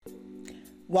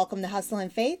Welcome to Hustle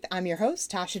and Faith. I'm your host,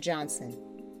 Tasha Johnson.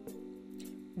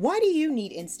 Why do you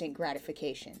need instant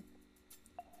gratification?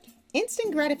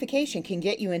 Instant gratification can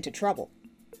get you into trouble.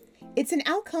 It's an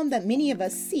outcome that many of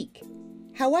us seek.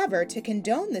 However, to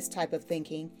condone this type of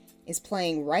thinking is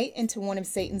playing right into one of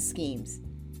Satan's schemes.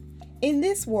 In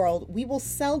this world, we will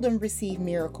seldom receive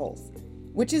miracles,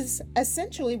 which is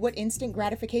essentially what instant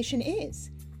gratification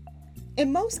is.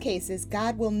 In most cases,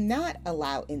 God will not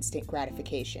allow instant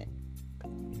gratification.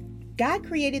 God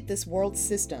created this world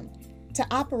system to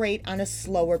operate on a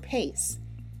slower pace.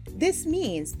 This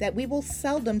means that we will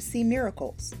seldom see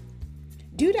miracles.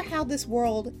 Due to how this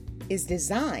world is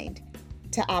designed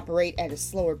to operate at a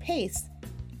slower pace,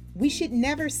 we should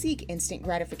never seek instant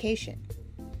gratification.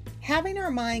 Having our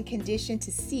mind conditioned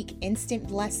to seek instant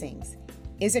blessings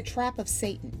is a trap of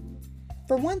Satan.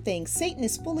 For one thing, Satan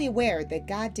is fully aware that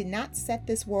God did not set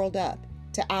this world up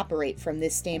to operate from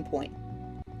this standpoint.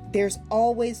 There's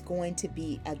always going to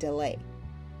be a delay.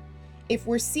 If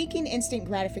we're seeking instant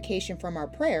gratification from our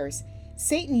prayers,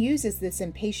 Satan uses this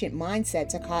impatient mindset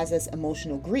to cause us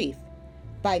emotional grief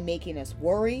by making us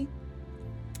worry,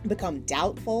 become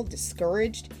doubtful,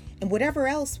 discouraged, and whatever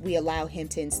else we allow him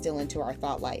to instill into our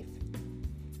thought life.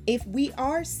 If we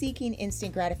are seeking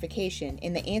instant gratification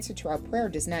and the answer to our prayer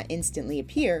does not instantly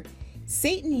appear,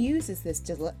 Satan uses this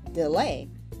delay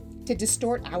to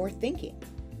distort our thinking.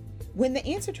 When the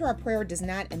answer to our prayer does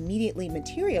not immediately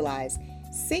materialize,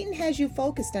 Satan has you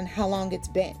focused on how long it's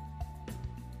been.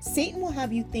 Satan will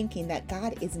have you thinking that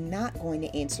God is not going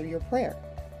to answer your prayer.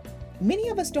 Many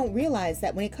of us don't realize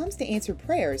that when it comes to answered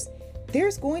prayers,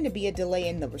 there's going to be a delay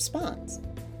in the response.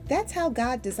 That's how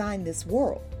God designed this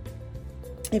world.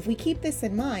 If we keep this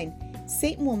in mind,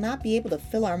 Satan will not be able to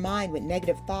fill our mind with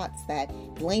negative thoughts that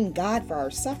blame God for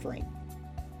our suffering.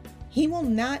 He will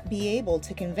not be able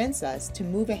to convince us to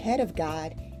move ahead of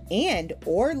God and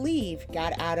or leave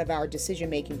God out of our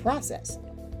decision-making process.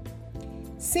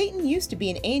 Satan used to be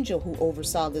an angel who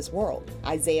oversaw this world,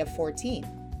 Isaiah 14.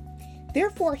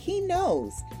 Therefore, he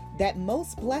knows that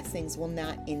most blessings will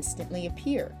not instantly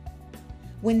appear.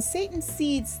 When Satan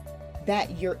sees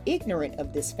that you're ignorant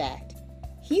of this fact,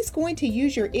 he's going to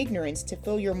use your ignorance to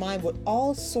fill your mind with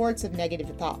all sorts of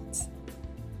negative thoughts,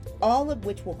 all of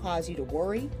which will cause you to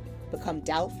worry, become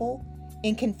doubtful,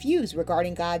 and confused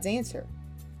regarding God's answer.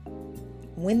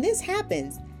 When this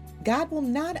happens, God will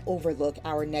not overlook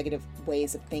our negative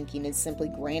ways of thinking and simply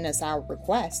grant us our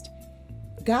request.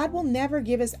 God will never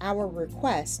give us our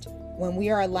request when we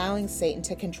are allowing Satan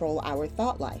to control our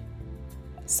thought life.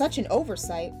 Such an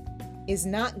oversight is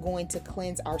not going to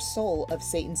cleanse our soul of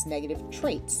Satan's negative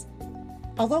traits.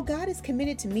 Although God is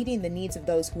committed to meeting the needs of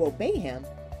those who obey him,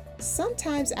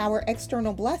 sometimes our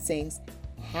external blessings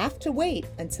have to wait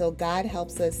until God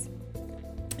helps us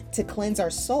to cleanse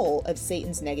our soul of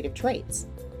Satan's negative traits.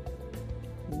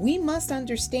 We must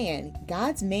understand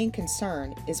God's main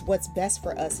concern is what's best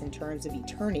for us in terms of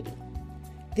eternity.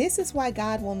 This is why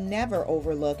God will never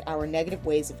overlook our negative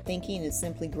ways of thinking and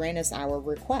simply grant us our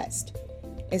request.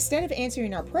 Instead of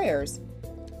answering our prayers,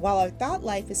 while our thought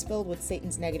life is filled with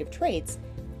Satan's negative traits,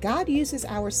 God uses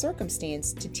our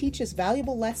circumstance to teach us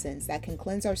valuable lessons that can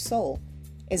cleanse our soul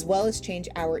as well as change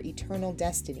our eternal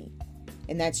destiny.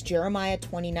 And that's Jeremiah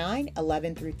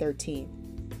 29:11 through 13.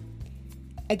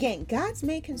 Again, God's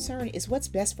main concern is what's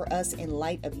best for us in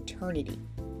light of eternity.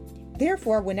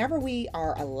 Therefore, whenever we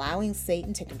are allowing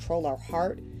Satan to control our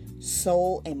heart,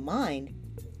 soul, and mind,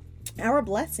 our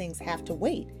blessings have to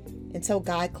wait until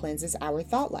God cleanses our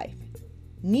thought life.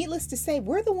 Needless to say,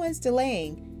 we're the ones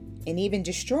delaying and even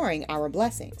destroying our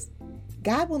blessings.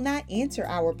 God will not answer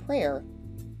our prayer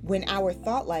when our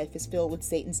thought life is filled with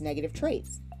Satan's negative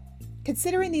traits.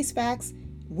 Considering these facts,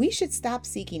 we should stop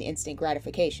seeking instant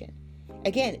gratification.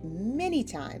 Again, many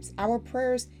times our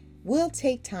prayers will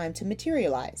take time to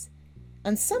materialize.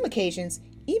 On some occasions,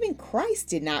 even Christ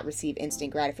did not receive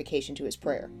instant gratification to his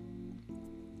prayer.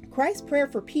 Christ's prayer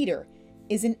for Peter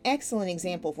is an excellent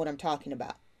example of what I'm talking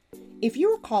about. If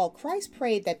you recall, Christ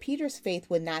prayed that Peter's faith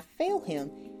would not fail him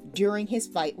during his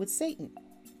fight with Satan.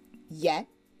 Yet,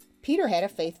 Peter had a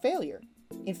faith failure.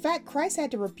 In fact, Christ had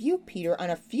to rebuke Peter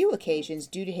on a few occasions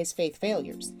due to his faith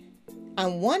failures.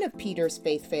 On one of Peter's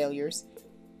faith failures,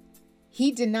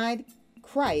 he denied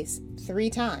Christ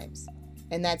 3 times,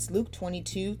 and that's Luke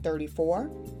 22:34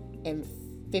 and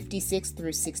 56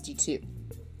 through 62.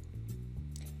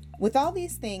 With all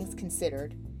these things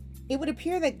considered, it would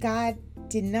appear that God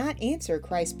did not answer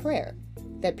Christ's prayer,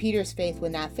 that Peter's faith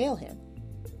would not fail him.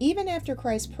 Even after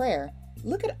Christ's prayer,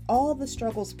 look at all the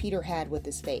struggles Peter had with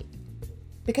his faith.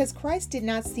 Because Christ did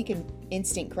not seek an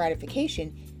instant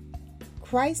gratification,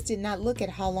 Christ did not look at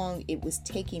how long it was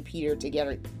taking Peter to get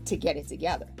it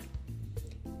together.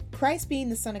 Christ, being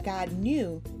the Son of God,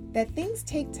 knew that things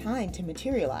take time to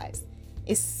materialize,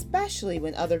 especially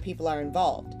when other people are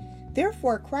involved.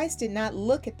 Therefore, Christ did not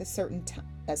look at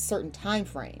a certain time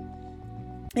frame.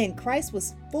 And Christ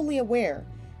was fully aware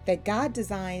that God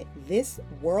designed this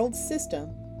world system,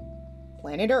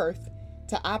 planet Earth,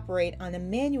 to operate on a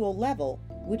manual level,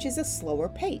 which is a slower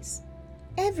pace.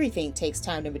 Everything takes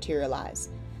time to materialize.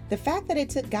 The fact that it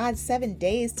took God 7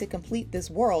 days to complete this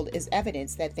world is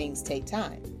evidence that things take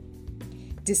time.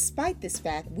 Despite this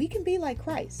fact, we can be like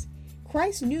Christ.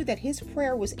 Christ knew that his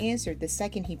prayer was answered the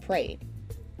second he prayed.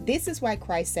 This is why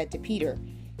Christ said to Peter,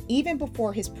 even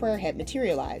before his prayer had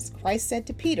materialized, Christ said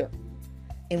to Peter,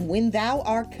 "And when thou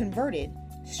art converted,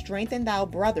 strengthen thou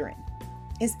brethren,"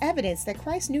 is evidence that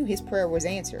Christ knew his prayer was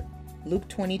answered. Luke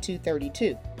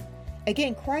 22:32.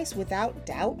 Again, Christ, without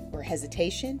doubt or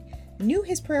hesitation, knew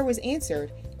his prayer was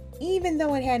answered, even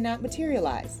though it had not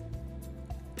materialized.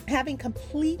 Having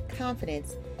complete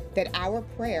confidence that our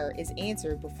prayer is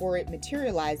answered before it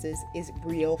materializes is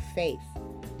real faith.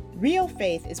 Real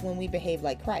faith is when we behave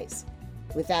like Christ.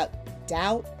 Without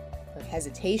doubt or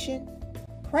hesitation,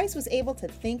 Christ was able to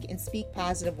think and speak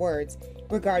positive words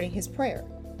regarding his prayer.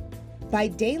 By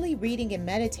daily reading and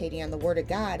meditating on the Word of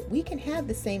God, we can have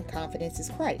the same confidence as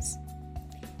Christ.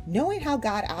 Knowing how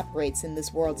God operates in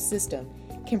this world system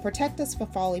can protect us from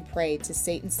falling prey to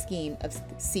Satan's scheme of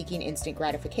seeking instant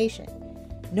gratification.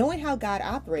 Knowing how God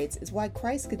operates is why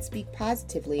Christ could speak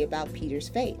positively about Peter's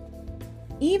faith.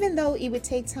 Even though it would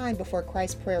take time before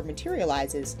Christ's prayer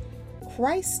materializes,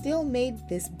 Christ still made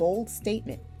this bold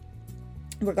statement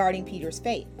regarding Peter's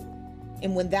faith.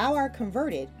 "And when thou art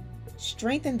converted,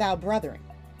 strengthen thou brethren."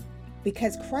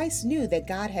 Because Christ knew that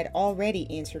God had already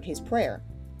answered his prayer,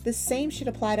 the same should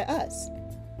apply to us.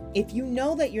 If you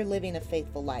know that you're living a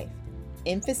faithful life,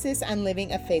 emphasis on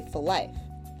living a faithful life,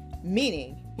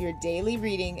 meaning you're daily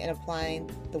reading and applying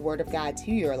the Word of God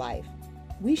to your life,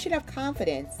 we should have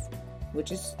confidence,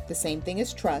 which is the same thing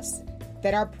as trust,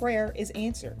 that our prayer is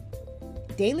answered.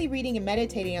 Daily reading and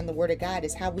meditating on the Word of God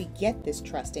is how we get this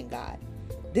trust in God.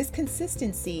 This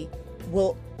consistency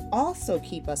will also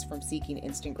keep us from seeking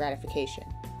instant gratification.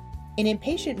 An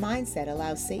impatient mindset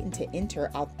allows Satan to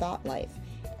enter our thought life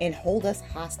and hold us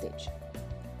hostage.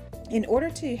 In order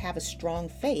to have a strong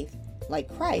faith, like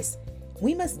Christ,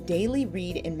 we must daily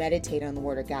read and meditate on the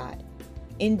Word of God.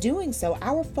 In doing so,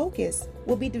 our focus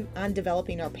will be on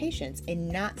developing our patience and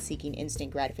not seeking instant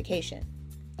gratification.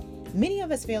 Many of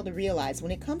us fail to realize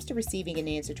when it comes to receiving an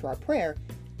answer to our prayer,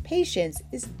 patience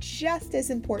is just as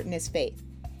important as faith.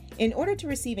 In order to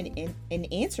receive an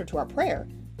answer to our prayer,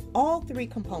 all three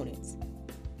components,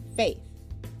 faith,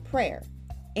 prayer,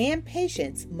 and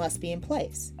patience, must be in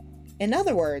place. In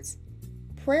other words,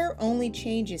 prayer only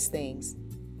changes things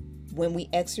when we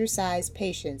exercise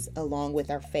patience along with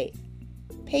our faith.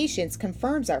 Patience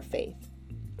confirms our faith.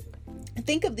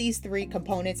 Think of these three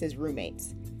components as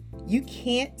roommates. You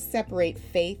can't separate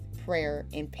faith, prayer,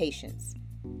 and patience.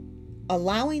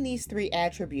 Allowing these three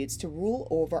attributes to rule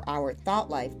over our thought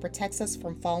life protects us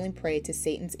from falling prey to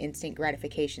Satan's instant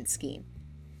gratification scheme.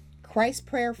 Christ's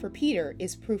prayer for Peter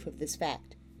is proof of this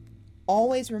fact.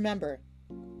 Always remember,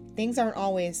 things aren't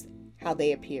always how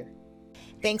they appear.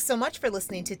 Thanks so much for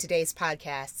listening to today's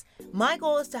podcast. My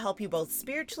goal is to help you both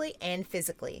spiritually and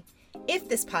physically. If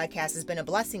this podcast has been a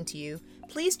blessing to you,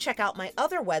 please check out my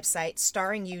other website,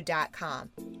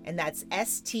 starringyou.com, and that's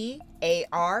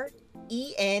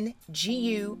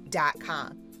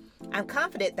STARENGU.com. I'm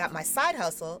confident that my side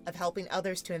hustle of helping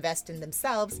others to invest in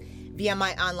themselves via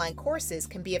my online courses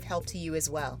can be of help to you as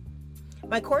well.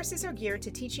 My courses are geared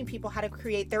to teaching people how to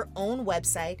create their own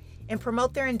website and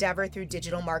promote their endeavor through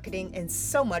digital marketing and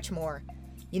so much more.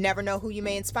 You never know who you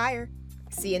may inspire.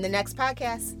 See you in the next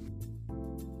podcast.